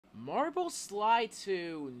Marble slide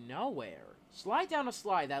to nowhere. Slide down a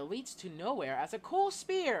slide that leads to nowhere as a cool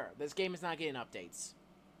spear. This game is not getting updates.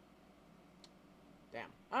 Damn.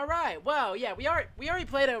 Alright, well, yeah, we already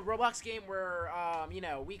played a Roblox game where, you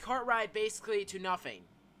know, we cart ride basically to nothing.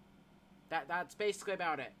 That's basically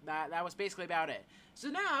about it. That was basically about it. So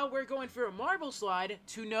now we're going through a marble slide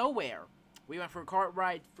to nowhere. We went for a cart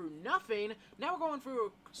ride through nothing. Now we're going through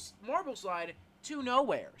a marble slide to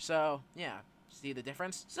nowhere. So, yeah. See the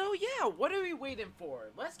difference? So, yeah, what are we waiting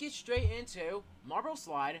for? Let's get straight into marble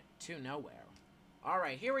slide to nowhere.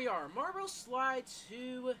 Alright, here we are. Marble slide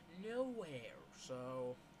to nowhere.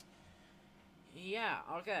 So, yeah,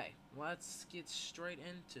 okay. Let's get straight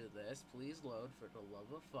into this. Please load for the love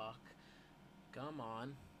of fuck. Come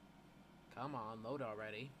on. Come on, load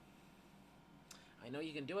already. I know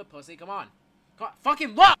you can do it, pussy. Come on. Come on.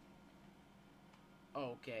 Fucking load!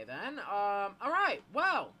 Okay, then. Alright,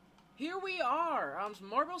 well. Here we are.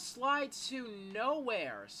 Marble slide to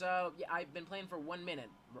nowhere. So, yeah, I've been playing for 1 minute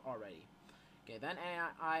already. Okay, then, and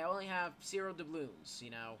I only have 0 doubloons, you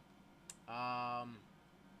know.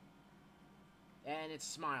 And it's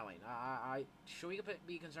smiling. Should we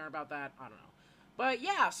be concerned about that? I don't know. But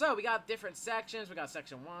yeah, so we got different sections. We got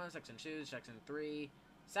section 1, section 2, section 3,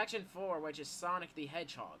 section 4, which is Sonic the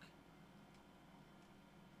Hedgehog.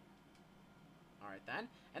 Alright then.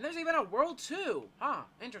 And there's even a world 2. Huh,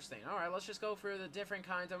 interesting. Alright, let's just go through the different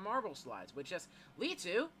kinds of marble slides, which just lead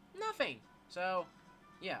to nothing. So,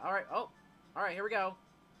 yeah, alright. Oh, alright, here we go.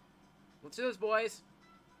 Let's do this, boys.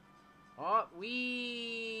 Oh,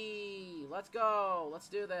 wee! Let's go. Let's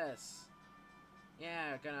do this.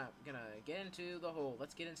 Yeah, gonna get into the hole.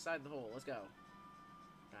 Let's get inside the hole. Let's go.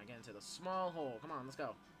 Gonna get into the small hole. Come on, let's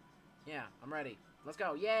go. Yeah, I'm ready. Let's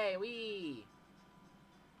go. Yay, wee!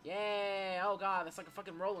 Yay! Oh god, that's like a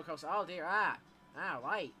fucking roller coaster. Oh dear,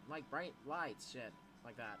 light. Like bright lights, shit.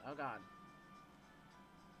 Like that. Oh god.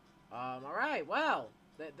 Alright, well,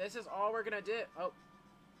 this is all we're gonna do. Oh.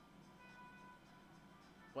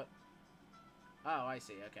 What? Oh, I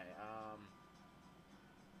see. Okay.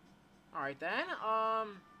 Alright then.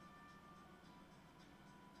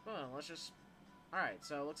 Well, let's just. Alright,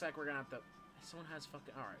 so it looks like we're gonna have to. Someone has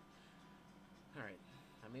fucking. Alright. Alright.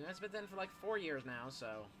 I mean, that's been then for like 4 years now,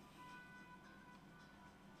 so.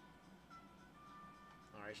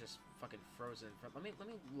 Alright, it's just fucking frozen. Let me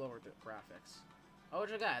lower the graphics. Oh,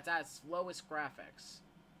 look at that. It's at its lowest graphics.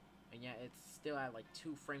 And yet it's still at like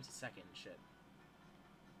 2 frames a second and shit.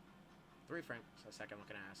 3 frames a second,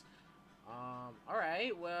 looking ass.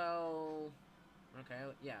 Alright, well... Okay,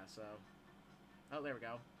 yeah, so... Oh, there we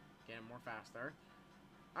go. Getting more faster.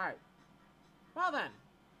 Alright. Well then.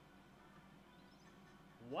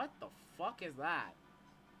 What the fuck is that?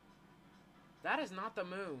 That is not the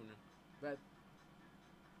moon. That...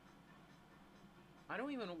 I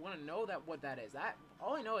don't even want to know what that is.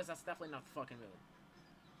 All I know is that's definitely not the fucking moon.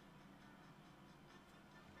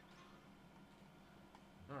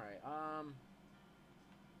 Alright,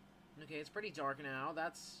 okay, it's pretty dark now.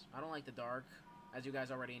 I don't like the dark, as you guys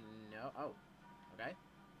already know. Oh, okay.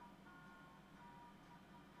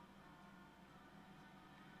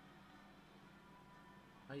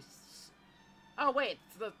 Oh, wait,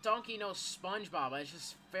 it's the Donkey Knows SpongeBob, but it's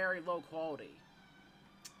just very low quality.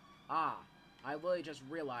 Ah, I literally just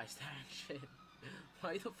realized that shit.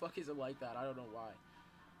 Why the fuck is it like that? I don't know why.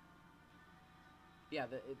 Yeah,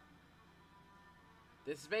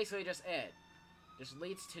 this is basically just it. Just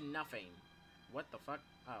leads to nothing. What the fuck?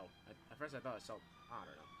 Oh, at first I thought I saw... I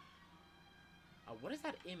don't know. What is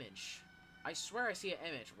that image? I swear I see an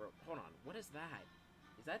image. Hold on. What is that?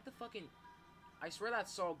 Is that the fucking... I swear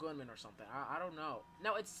that's Saul Goodman or something. I don't know.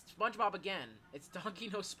 No, it's SpongeBob again. It's Donkey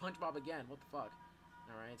Knows SpongeBob again. What the fuck?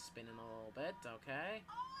 Alright, spinning a little bit. Okay.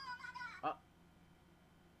 Oh.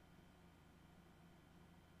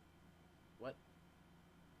 What?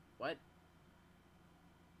 What?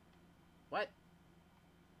 What?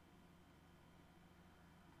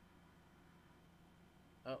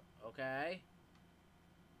 Oh, okay.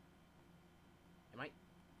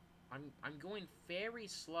 I'm going very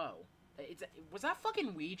slow. Was that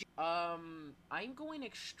fucking Ouija? I'm going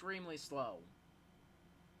extremely slow.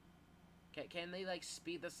 Can they, like,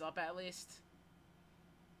 speed this up at least?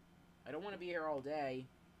 I don't want to be here all day.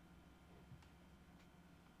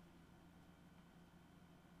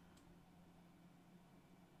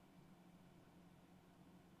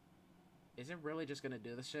 Is it really just gonna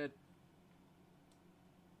do this shit?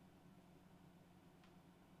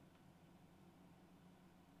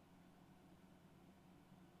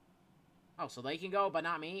 Oh, so they can go, but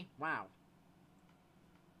not me? Wow.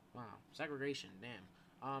 Wow. Segregation,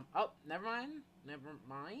 damn. Oh, never mind. Never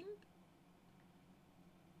mind.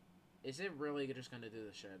 Is it really just gonna do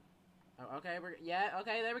this shit? Oh, okay, yeah,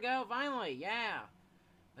 okay, there we go, finally, yeah.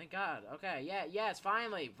 Thank God, okay, yeah, yes,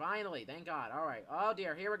 finally, thank God, alright. Oh,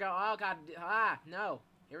 dear, here we go, oh, God, no.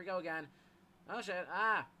 Here we go again. Oh, shit,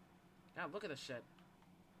 God, look at this shit.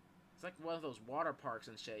 It's like one of those water parks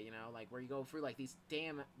and shit, you know, like, where you go through, like, these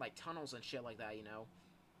damn, like, tunnels and shit like that, you know.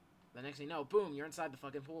 The next thing you know, boom, you're inside the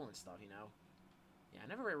fucking pool and stuff, you know. Yeah, I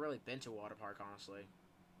never really been to a water park, honestly,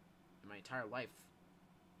 in my entire life.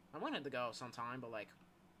 I wanted to go sometime, but, like,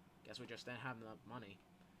 guess we just didn't have enough money.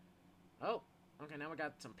 Oh, okay, now we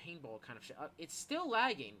got some paintball kind of shit. It's still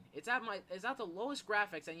lagging. It's at the lowest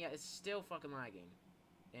graphics, and yet it's still fucking lagging.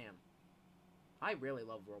 Damn. I really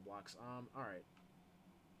love Roblox. Alright.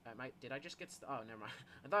 Did I just get oh, never mind.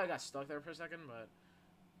 I thought I got stuck there for a second, but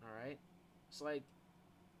alright. It's like,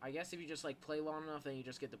 I guess if you just, like, play long enough, then you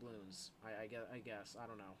just get the balloons. I guess. I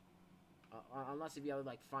don't know. Unless if you have to,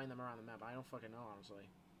 like, find them around the map. I don't fucking know, honestly.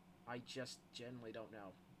 I just genuinely don't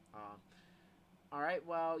know. Alright,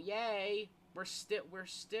 well, yay! We're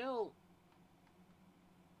still...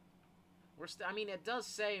 I mean, it does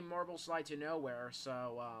say Marble Slide to Nowhere,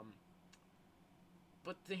 so,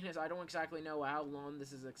 but the thing is, I don't exactly know how long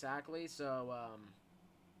this is exactly, so,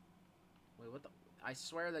 wait, what the... I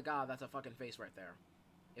swear to God, that's a fucking face right there.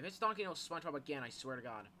 If it's Donkey Kong SpongeBob again, I swear to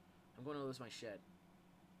God, I'm going to lose my shit.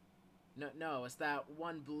 No, it's that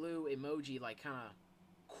one blue emoji, like, kind of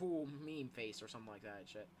cool meme face or something like that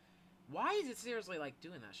shit. Why is it seriously, like,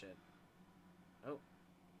 doing that shit? Oh.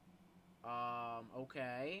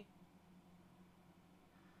 Okay.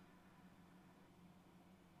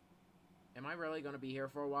 Am I really gonna be here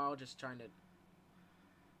for a while, just trying to...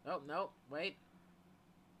 Oh, no, wait.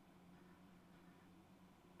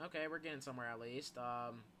 Okay, we're getting somewhere at least.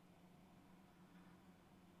 Oh,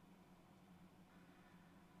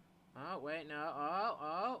 wait,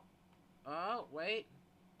 no. Oh, wait.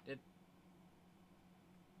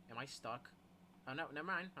 Am I stuck? Oh, no, never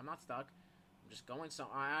mind. I'm not stuck. I'm just going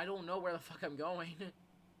I don't know where the fuck I'm going.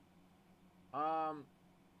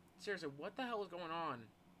 Seriously, what the hell is going on?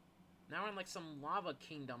 Now we're in, like, some lava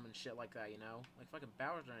kingdom and shit like that, you know? Like, fucking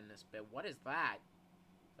Bowser in this bit. What is that?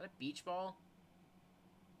 Is that a beach ball?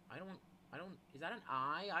 I don't... Is that an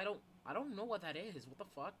eye? I don't know what that is. What the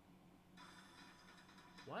fuck?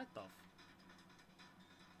 What the f...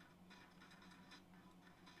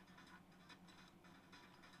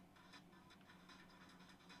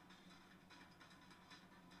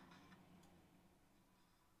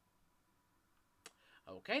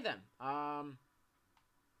 Okay, then. I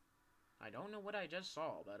don't know what I just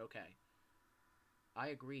saw, but okay. I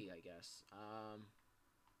agree, I guess.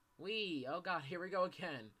 Oh God, here we go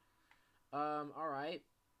again. Alright.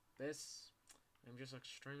 This... I'm just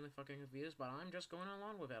extremely fucking confused, but I'm just going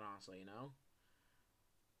along with it, honestly, you know?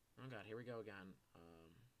 Oh God, here we go again.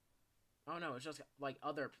 Oh no, it's just, like,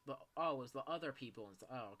 oh, it's the other people and stuff.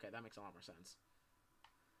 Oh, okay, that makes a lot more sense.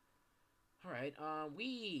 Alright,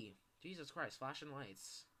 Jesus Christ, flashing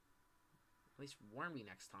lights. At least warn me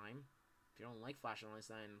next time. If you don't like flashing lights,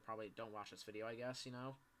 then probably don't watch this video, I guess, you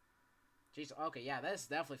know? Jeez, okay, yeah, that's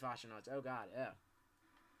definitely flashing lights. Oh God, yeah.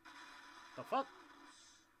 The fuck?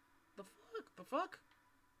 The fuck? The fuck?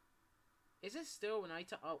 Is it still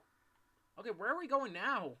nighttime? Oh. Okay, where are we going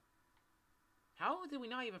now? How did we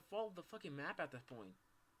not even follow the fucking map at this point?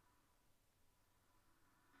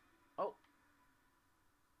 Oh.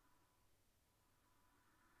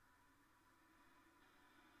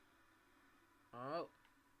 Oh.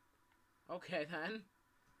 Okay, then.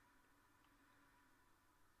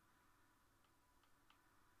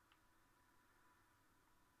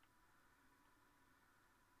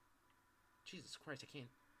 Jesus Christ, I can't...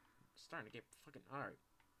 I'm starting to get fucking... Alright.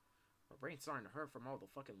 My brain's starting to hurt from all the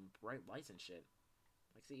fucking bright lights and shit.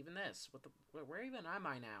 Like, see, even this. What the... Where even am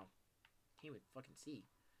I now? Can't even fucking see.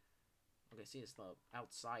 Okay, see, it's the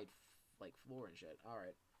outside, like, floor and shit.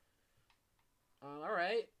 Alright.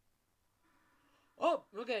 Alright. Oh,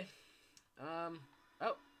 okay. Oh.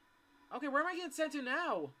 Okay, where am I getting sent to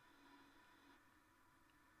now?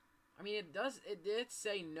 I mean, it did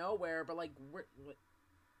say nowhere, but, like, where... What?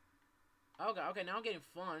 Okay, now I'm getting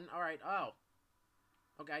fun. Alright, oh.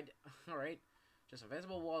 Okay, alright. Just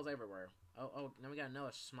invisible walls everywhere. Oh, now we got another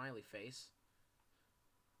smiley face.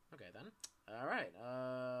 Okay, then. Alright,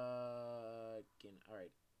 alright.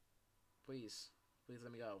 Please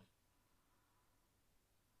let me go.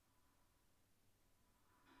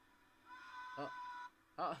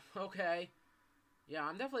 Oh, okay. Yeah,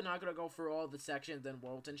 I'm definitely not gonna go through all the sections and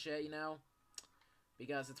worlds and shit, you know?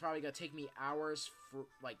 Because it's probably gonna take me hours for,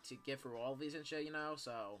 like, to get through all of these and shit, you know?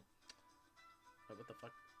 So... Wait, what the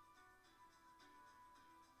fuck?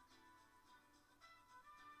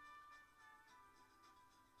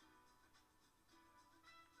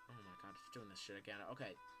 doing this shit again.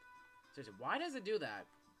 Okay. Seriously, why does it do that?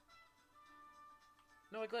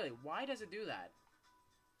 No, like, literally, why does it do that?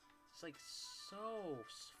 It's, like, so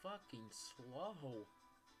fucking slow.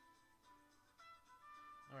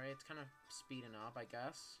 Alright, it's kind of speeding up, I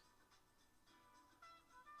guess.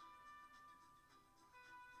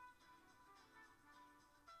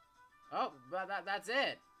 Oh, that's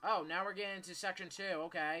it. Oh, now we're getting to section 2,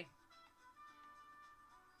 okay.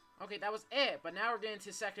 Okay, that was it, but now we're getting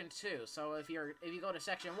to section 2. So if you go to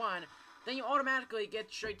section 1, then you automatically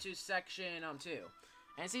get straight to section 2.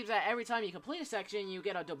 And it seems that every time you complete a section, you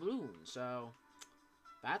get a doubloon. So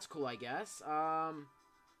that's cool, I guess.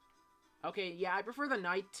 Okay, yeah, I prefer the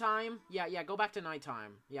nighttime. Yeah, go back to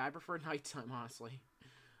nighttime. Yeah, I prefer nighttime, honestly.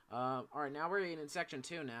 Alright, now we're in section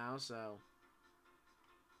 2 now, so...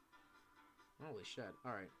 Holy shit,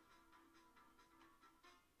 alright.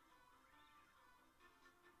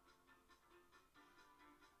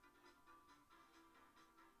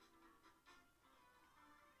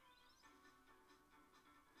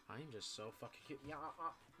 I'm just so fucking cute. Yeah,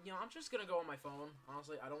 I'm just gonna go on my phone.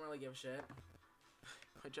 Honestly, I don't really give a shit.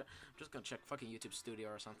 I'm just gonna check fucking YouTube Studio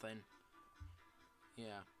or something.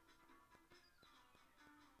 Yeah.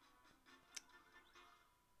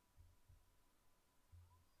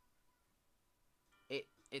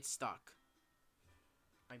 It's stuck.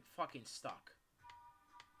 I'm fucking stuck.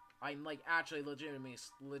 I'm like actually legitimately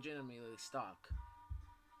stuck.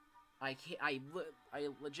 I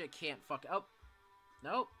legit can't fuck. Oh.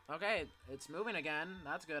 Nope. Okay, it's moving again.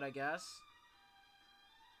 That's good, I guess.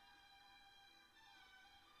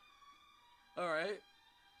 Alright.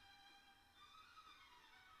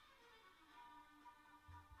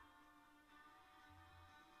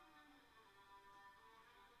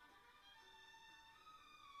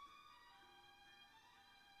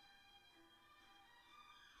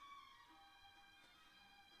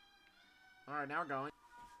 Alright, now we're going.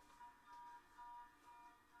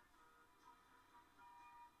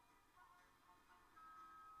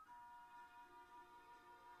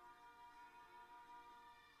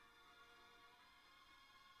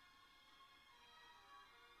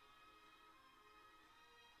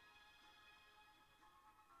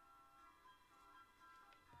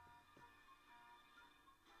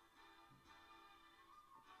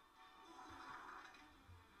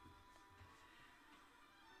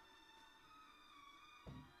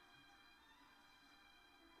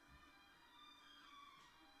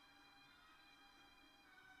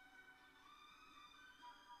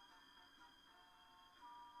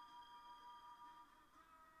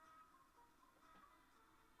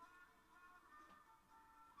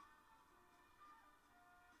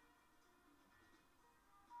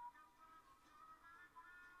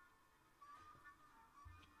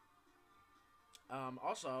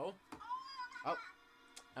 Also... Oh.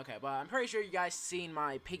 Okay, but I'm pretty sure you guys seen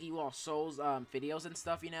my Piggy Lost Souls, videos and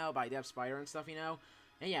stuff, you know, by Dev Spider and stuff, you know?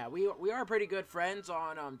 And yeah, we are pretty good friends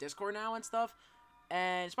on, Discord now and stuff.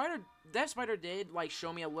 And Dev Spider did, like,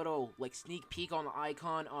 show me a little, like, sneak peek on the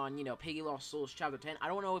icon on, you know, Piggy Lost Souls Chapter 10. I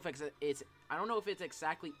don't know if I don't know if it's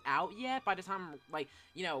exactly out yet by the time, like,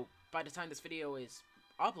 you know, by the time this video is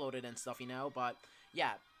uploaded and stuff, you know? But,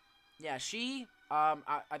 yeah. Yeah, she's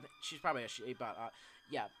probably a she, but,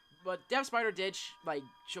 yeah. But Dev Spider did, like,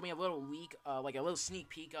 show me a little leak, like, a little sneak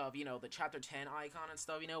peek of, you know, the Chapter 10 icon and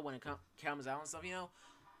stuff, you know, when it comes out and stuff, you know?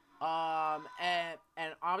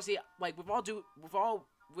 And obviously, like, with all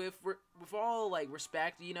like,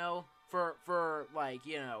 respect, you know, for, like,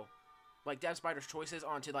 you know, like, Dev Spider's choices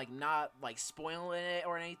onto, like, not, like, spoiling it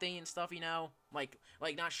or anything and stuff, you know? Like,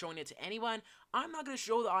 not showing it to anyone. I'm not gonna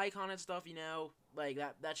show the icon and stuff, you know? Like,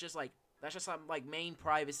 that's just some, like, main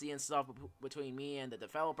privacy and stuff between me and the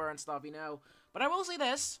developer and stuff, you know? But I will say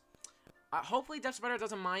this. Hopefully Dev Spider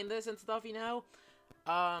doesn't mind this and stuff, you know?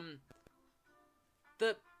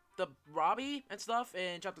 The Robbie and stuff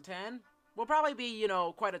in Chapter 10 will probably be, you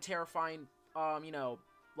know, quite a terrifying, you know,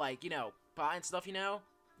 like, you know, bot and stuff, you know?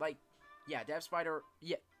 Like, yeah, Dev Spider,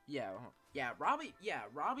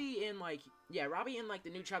 Robbie in, like, the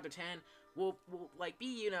new Chapter 10 will like,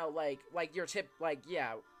 be, you know, like your tip, like,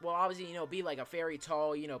 yeah, well, obviously, you know, be, like, a very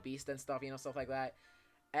tall, you know, beast and stuff, you know, stuff like that.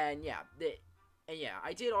 And, yeah,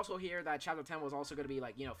 I did also hear that Chapter 10 was also going to be,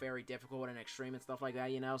 like, you know, very difficult and extreme and stuff like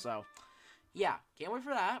that, you know, so... Yeah, can't wait for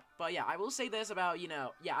that. But yeah, I will say this about, you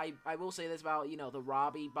know, I will say this about, you know, the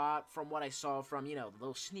Robbie bot from what I saw from, you know, the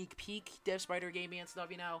little sneak peek Dev Spider gaming and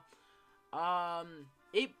stuff, you know.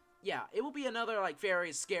 It will be another, like,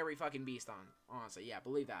 very scary fucking beast, honestly. Yeah,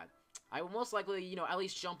 believe that. I will most likely, you know, at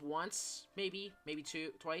least jump once, maybe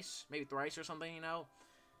twice, maybe thrice or something, you know.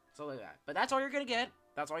 So like that. But that's all you're gonna get.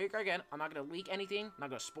 That's all you're gonna get. I'm not gonna leak anything. I'm not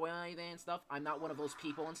gonna spoil anything and stuff. I'm not one of those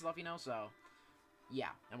people and stuff, you know. So yeah,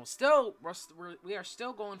 and we are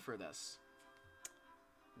still going for this.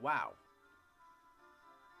 Wow.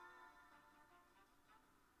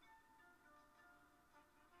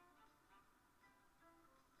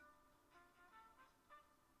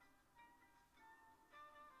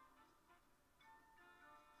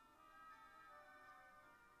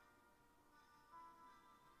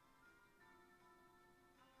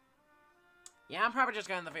 Yeah, I'm probably just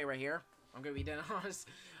getting the fade right here. I'm gonna be dead honest.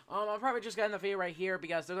 I'm probably just getting the fade right here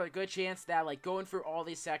because there's a good chance that, like, going through all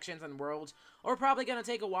these sections and worlds are probably gonna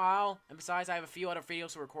take a while. And besides, I have a few other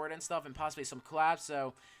videos to record and stuff, and possibly some collabs.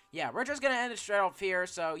 So, yeah, we're just gonna end it straight off here.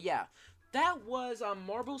 So, yeah, that was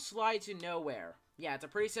Marble Slide to Nowhere. Yeah, it's a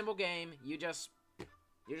pretty simple game. You just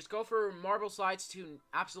go for marble slides to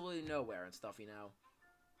absolutely nowhere and stuff, you know.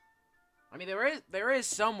 I mean, there is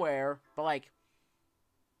somewhere, but like,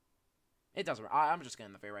 it doesn't. I'm just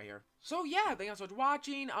getting the fade right here. So yeah, thank you so much for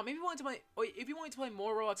watching. If you want to play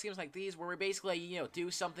more Roblox games like these, where we basically, you know, do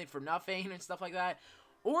something for nothing and stuff like that,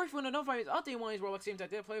 or if you want to know if I update one of these Roblox games I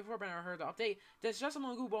did play before but never heard the update, then just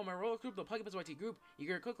on Google my Roblox group, the PuggyPugsonYT group. You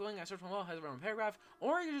can click the link I search below, has a random paragraph,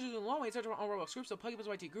 or you can just do the long way search on Roblox groups, the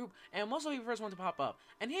PuggyPugsonYT group, and most will be the first one to pop up.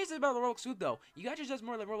 And here's the about the Roblox group though. You guys just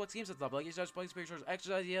more like Roblox games and stuff, like you just play pictures,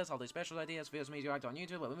 extra ideas, holiday special ideas, videos made you act on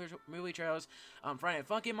YouTube, like movie trailers, Friday and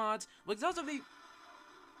Funky mods. Look, those are the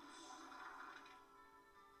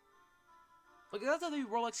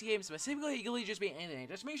Roblox games specifically, it could just be anything.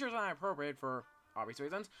 Just make sure it's not appropriate for obvious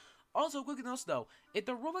reasons. Also, quick notes though, if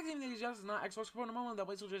the Roblox game that you suggest is not Xbox support in the moment, that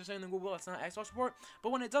way just saying in Google it's not Xbox support,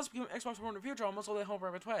 but when it does become Xbox support in the future, I'll most likely home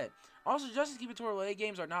forever to it. Also, just Skibidi Toilet Related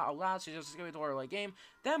games are not allowed, so just Skibidi Toilet Related game,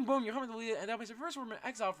 then boom, you're coming to delete it, and that was the first one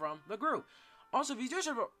exiled from the group. Also, if you do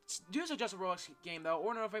suggest a Roblox game, though,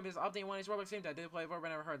 or know if it's updating one of these Roblox games I did play before but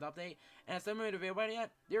never heard the update, and it's still made available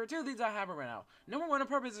yet, there are two things I haven't right now. Number one, the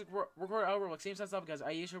purpose is record other Roblox games and stuff because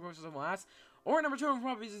I usually work with someone else. Or number two, the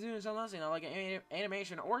purpose is doing something else, you know, like an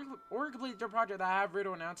animation, or complete their project that I haven't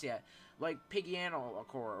really announced yet, like Piggy Animal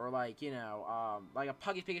Core, or like, you know, like a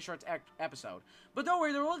Puggy Shorts episode. But don't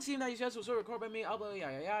worry, the Roblox game that you said was sort of recorded by me, upload,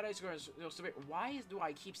 yada yada, why do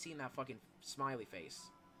I keep seeing that fucking smiley face?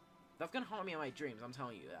 That's gonna haunt me in my dreams, I'm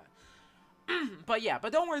telling you that. But yeah,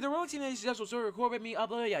 but don't worry, the Roblox team that you suggest will still record with me,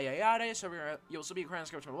 upload, yada yada, so you'll still be current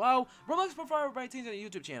description below. Roblox provided by teams on the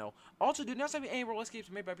YouTube channel. Also, do not send me any Roblox games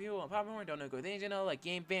made by people on platform, don't know good things, you know, like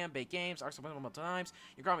Game Fam, Big Games, Arc multiple times.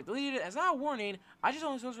 Your comment deleted it. As not a warning, I just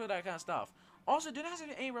only search for that kind of stuff. Also, do not send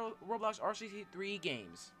me any Roblox RCT3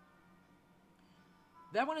 games.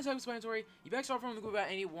 That one is self-explanatory. You better start from the group without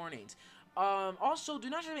any warnings. Also, do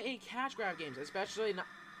not send me any cash grab games, especially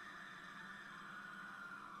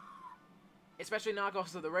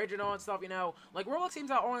knockoffs of the original and stuff, you know. Like, Roblox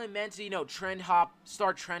games are only meant to, you know,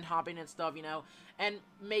 start trend hopping and stuff, you know, and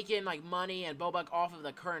making, like, money and buck off of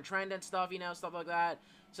the current trend and stuff, you know, stuff like that.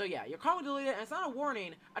 So, yeah, you're calling deleted, and it's not a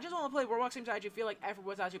warning. I just want to play Roblox games that actually feel like effort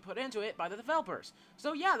was actually put into it by the developers.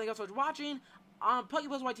 So, yeah, thank you so much for watching.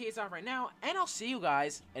 PuggyPugsonYT is out right now, and I'll see you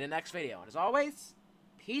guys in the next video. And as always,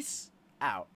 peace out.